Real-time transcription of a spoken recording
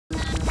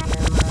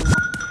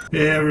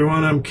Hey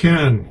everyone, I'm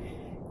Ken.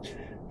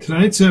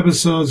 Tonight's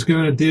episode is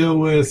going to deal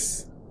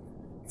with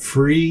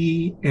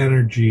free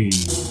energy.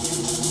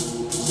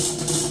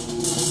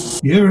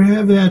 You ever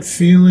have that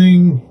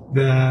feeling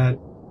that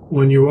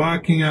when you're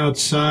walking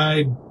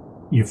outside,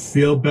 you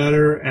feel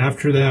better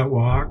after that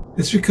walk?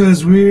 It's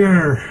because we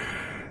are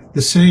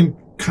the same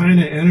kind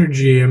of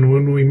energy, and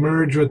when we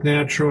merge with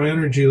natural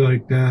energy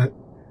like that,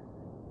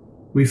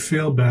 we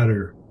feel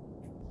better.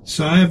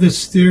 So I have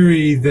this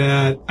theory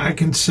that I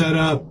can set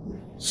up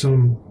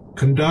some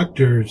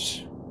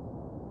conductors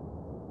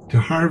to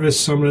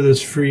harvest some of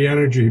this free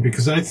energy,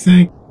 because I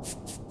think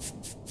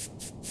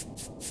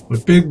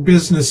what big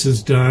business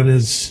has done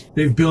is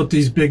they've built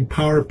these big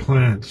power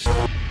plants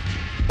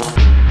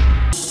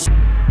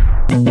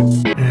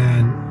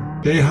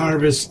and they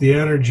harvest the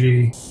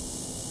energy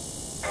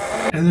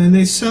and then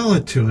they sell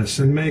it to us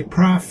and make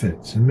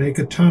profits and make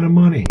a ton of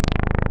money.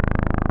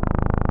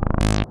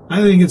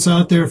 I think it's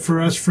out there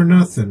for us for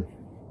nothing.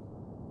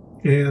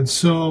 And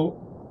so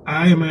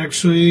I am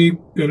actually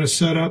going to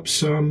set up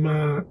some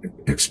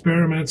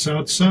experiments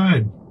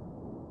outside,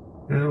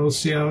 and we'll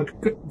see how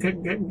it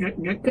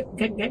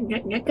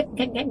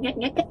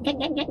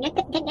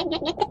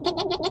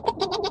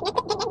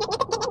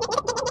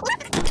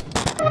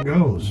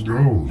goes.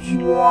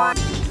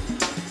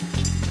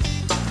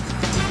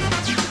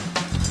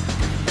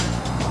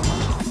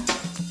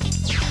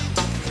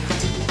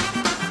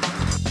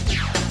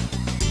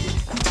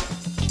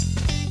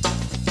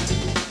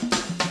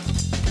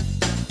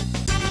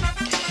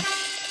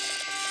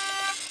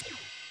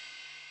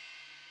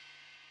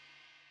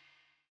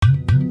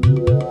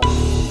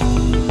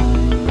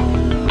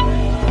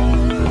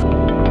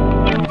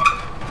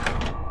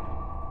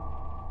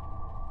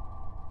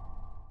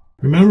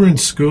 Remember in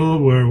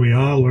school where we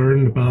all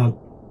learned about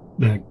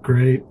that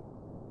great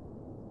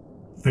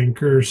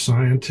thinker,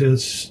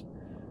 scientist,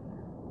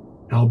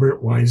 Albert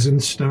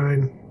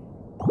Eisenstein?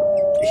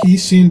 He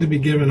seemed to be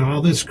given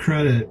all this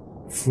credit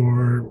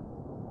for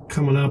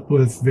coming up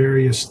with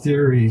various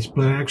theories,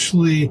 but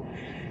actually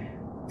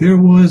there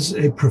was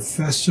a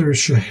Professor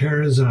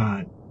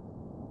Scheherazade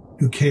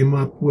who came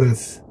up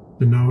with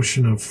the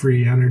notion of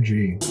free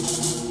energy.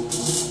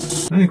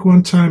 I think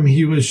one time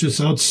he was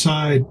just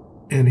outside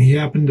and he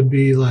happened to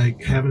be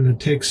like having to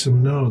take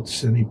some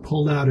notes, and he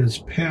pulled out his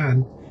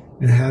pen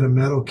and it had a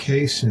metal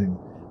casing.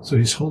 So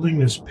he's holding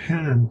this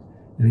pen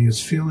and he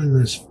was feeling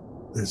this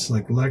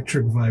like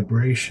electric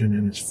vibration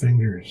in his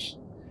fingers.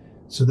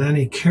 So then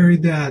he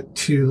carried that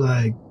to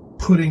like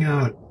putting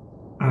out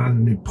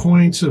on the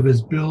points of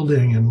his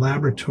building and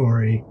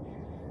laboratory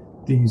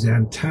these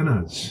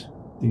antennas,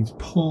 these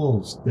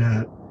poles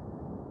that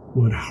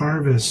would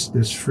harvest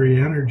this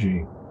free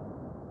energy.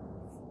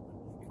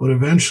 What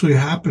eventually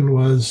happened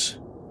was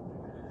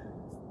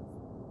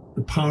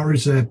the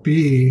powers that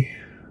be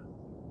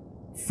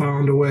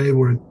found a way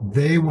where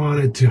they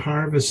wanted to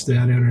harvest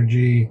that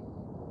energy,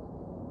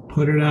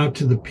 put it out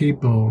to the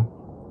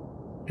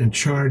people, and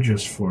charge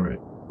us for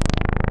it.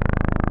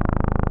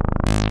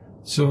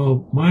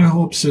 So my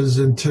hopes is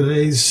in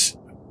today's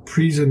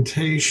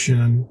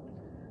presentation,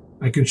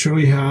 I can show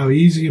you how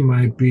easy it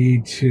might be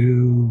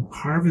to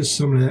harvest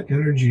some of that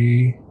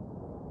energy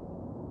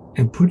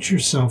and put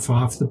yourself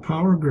off the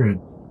power grid.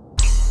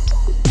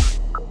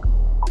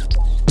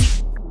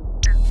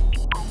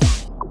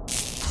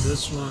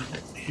 This one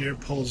here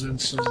pulls in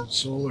some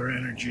solar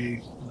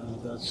energy.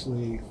 That's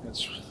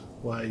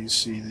why you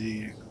see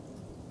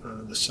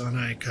the sun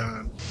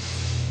icon.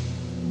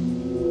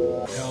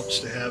 It helps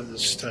to have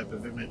this type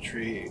of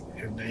imagery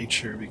in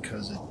nature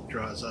because it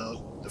draws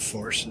out the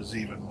forces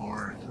even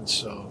more, and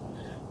so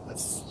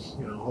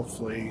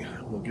hopefully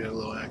we'll get a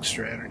little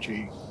extra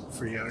energy,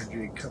 free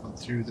energy coming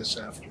through this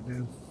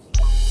afternoon.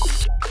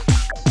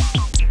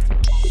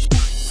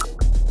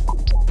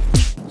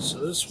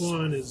 So this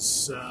one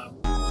is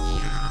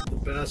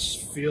the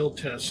best field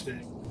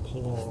testing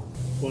pull.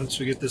 Once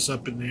we get this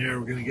up in the air,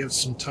 we're going to give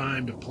some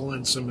time to pull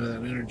in some of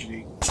that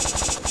energy.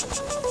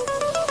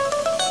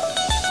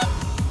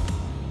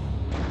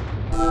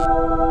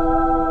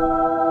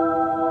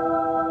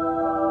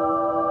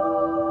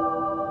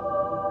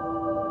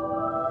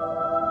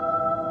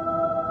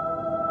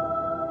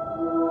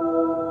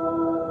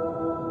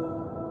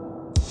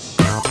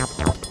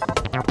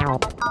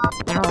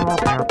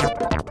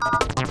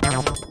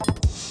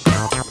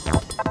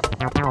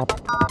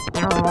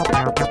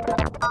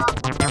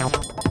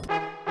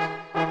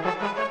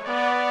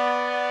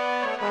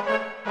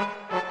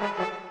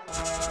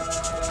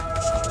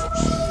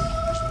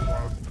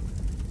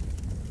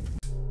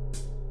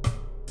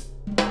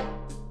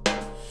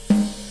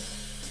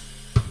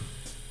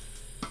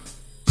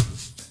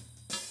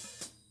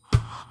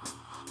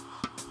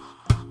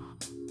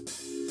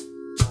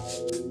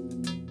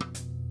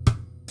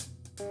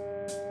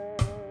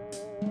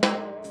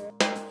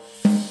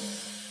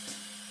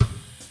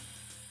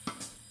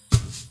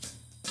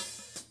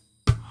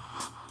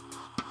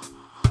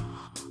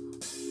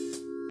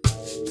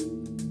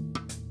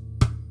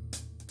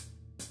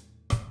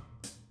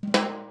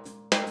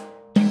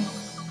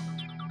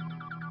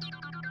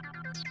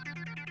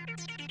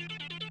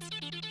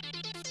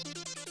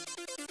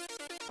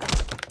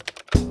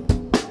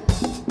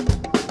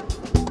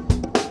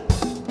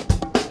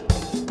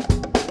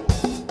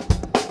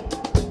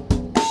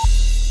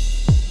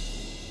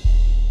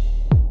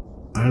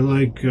 I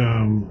like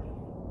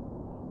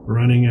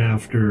running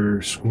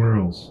after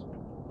squirrels.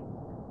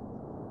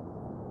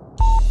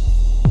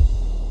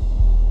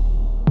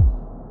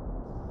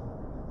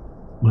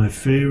 My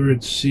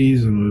favorite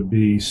season would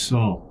be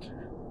salt.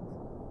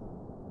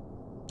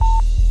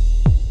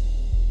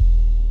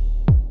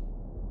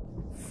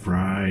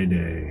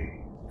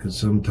 Friday, because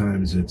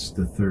sometimes it's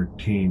the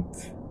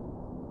 13th.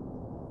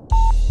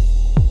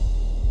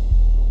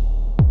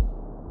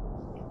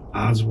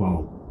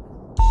 Oswald.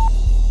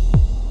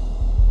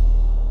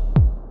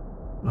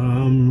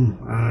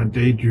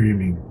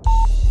 Daydreaming.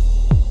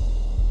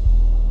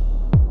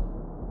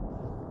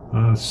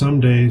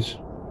 Some days.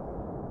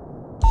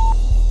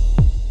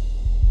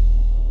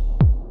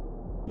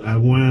 I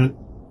went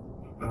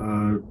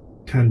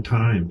 10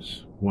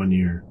 times one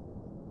year.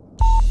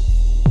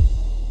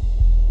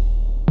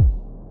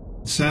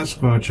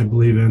 Sasquatch I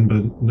believe in,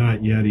 but not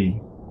Yeti.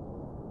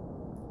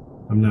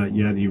 I'm not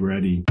Yeti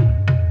ready.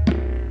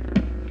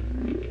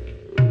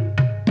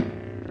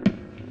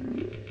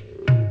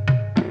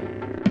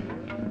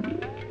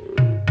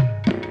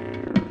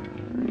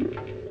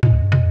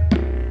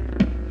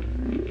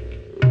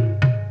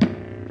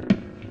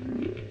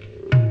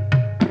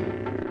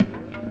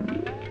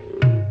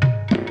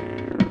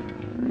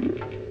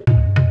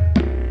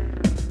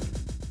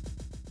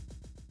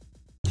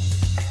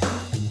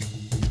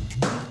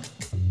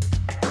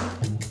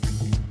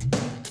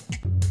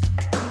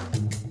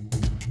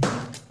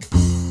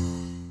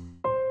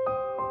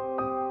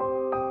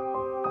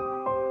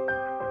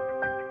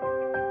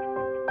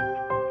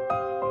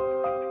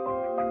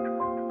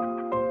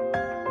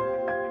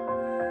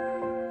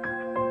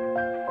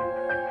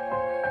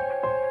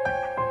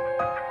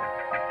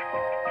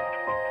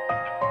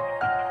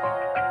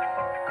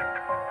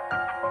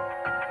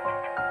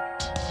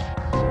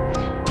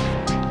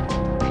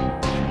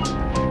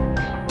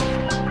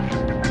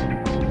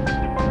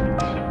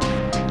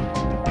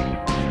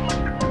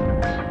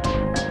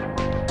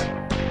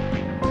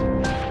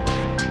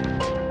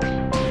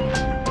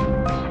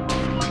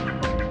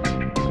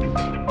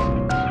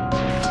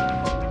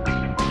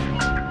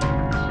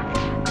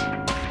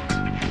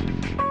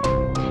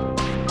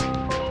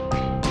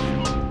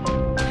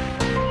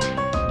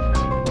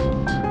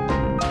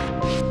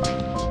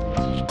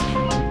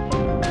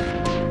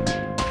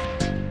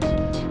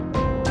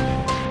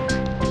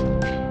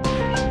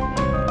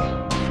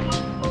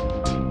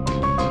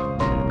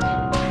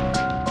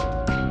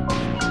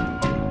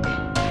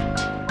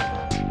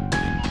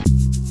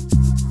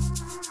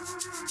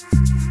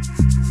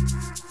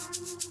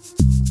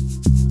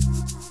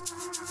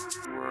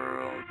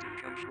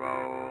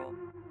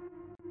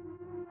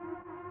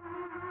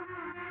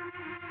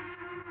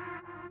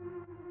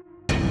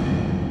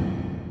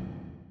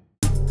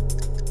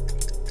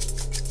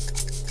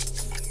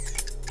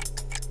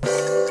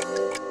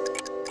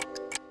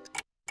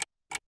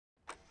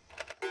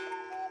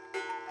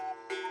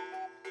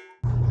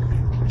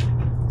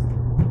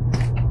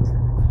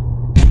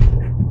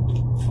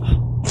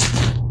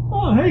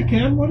 Hey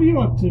Ken, what are you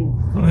up to?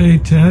 Oh, hey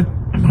Ted,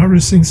 I'm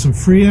harvesting some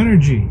free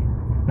energy.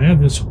 I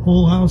have this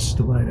whole house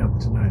to light up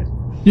tonight.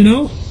 You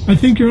know, I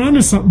think you're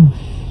onto something.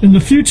 In the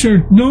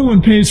future, no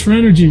one pays for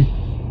energy.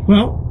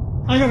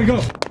 Well, I gotta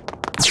go.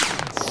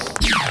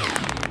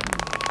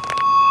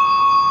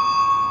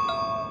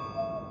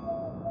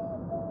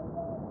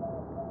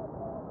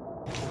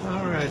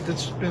 Alright,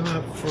 this has been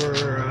up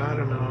for, I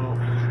don't know,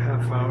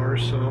 half hour or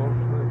so.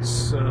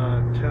 Let's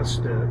test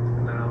it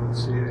now and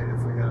see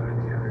if we got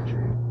any energy.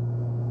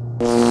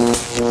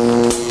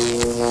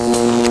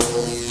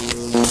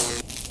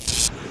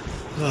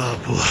 Oh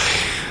boy.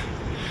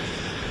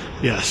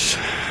 Yes.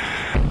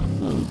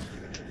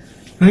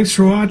 Thanks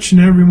for watching,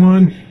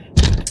 everyone.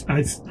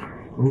 Oh,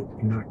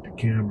 knocked the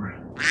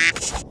camera.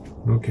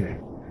 Okay.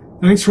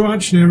 Thanks for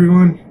watching,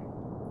 everyone.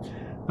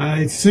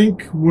 I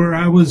think where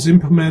I was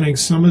implementing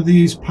some of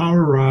these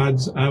power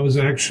rods, I was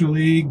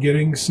actually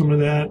getting some of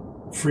that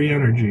free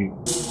energy.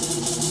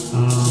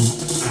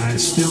 I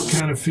still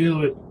kind of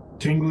feel it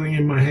tingling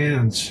in my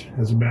hands,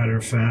 as a matter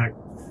of fact.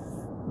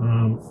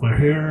 My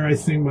hair, I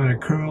think, might have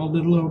curled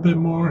it a little bit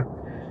more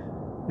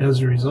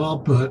as a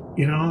result, but,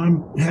 you know,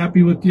 I'm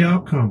happy with the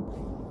outcome.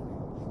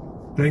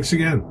 Thanks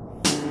again.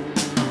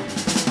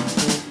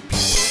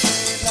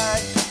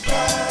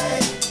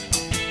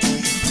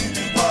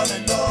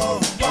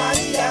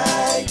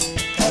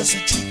 The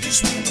truth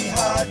is really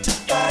hard to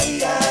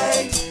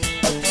find,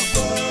 but the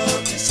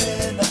world is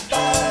in a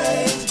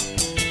bind.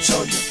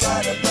 So you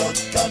gotta look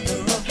under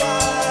a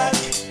rock,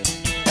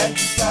 and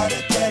you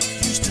gotta get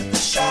used to the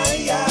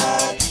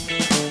shine.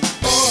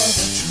 For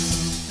the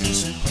truth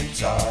is in plain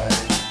sight,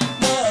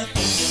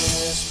 nothing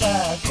is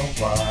black or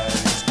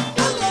white.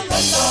 La la la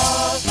la,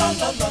 la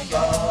la la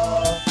la,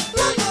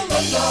 la la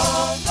la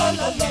la,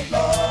 la la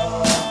la.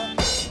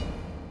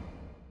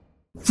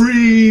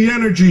 Free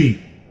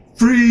energy!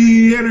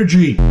 Free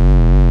energy!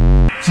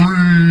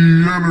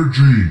 Free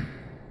energy!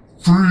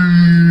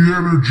 Free energy! Free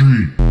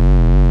energy!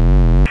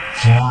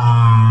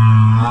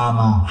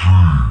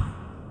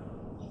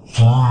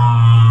 Free energy!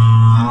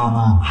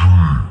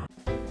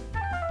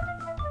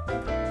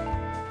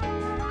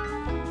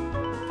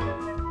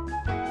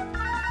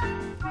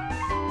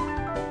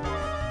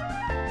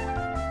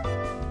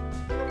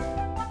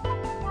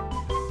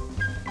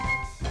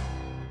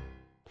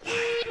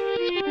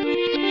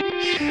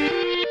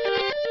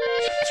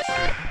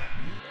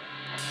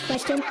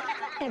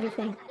 information,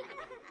 everything.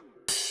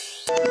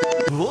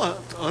 What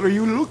are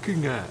you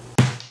looking at?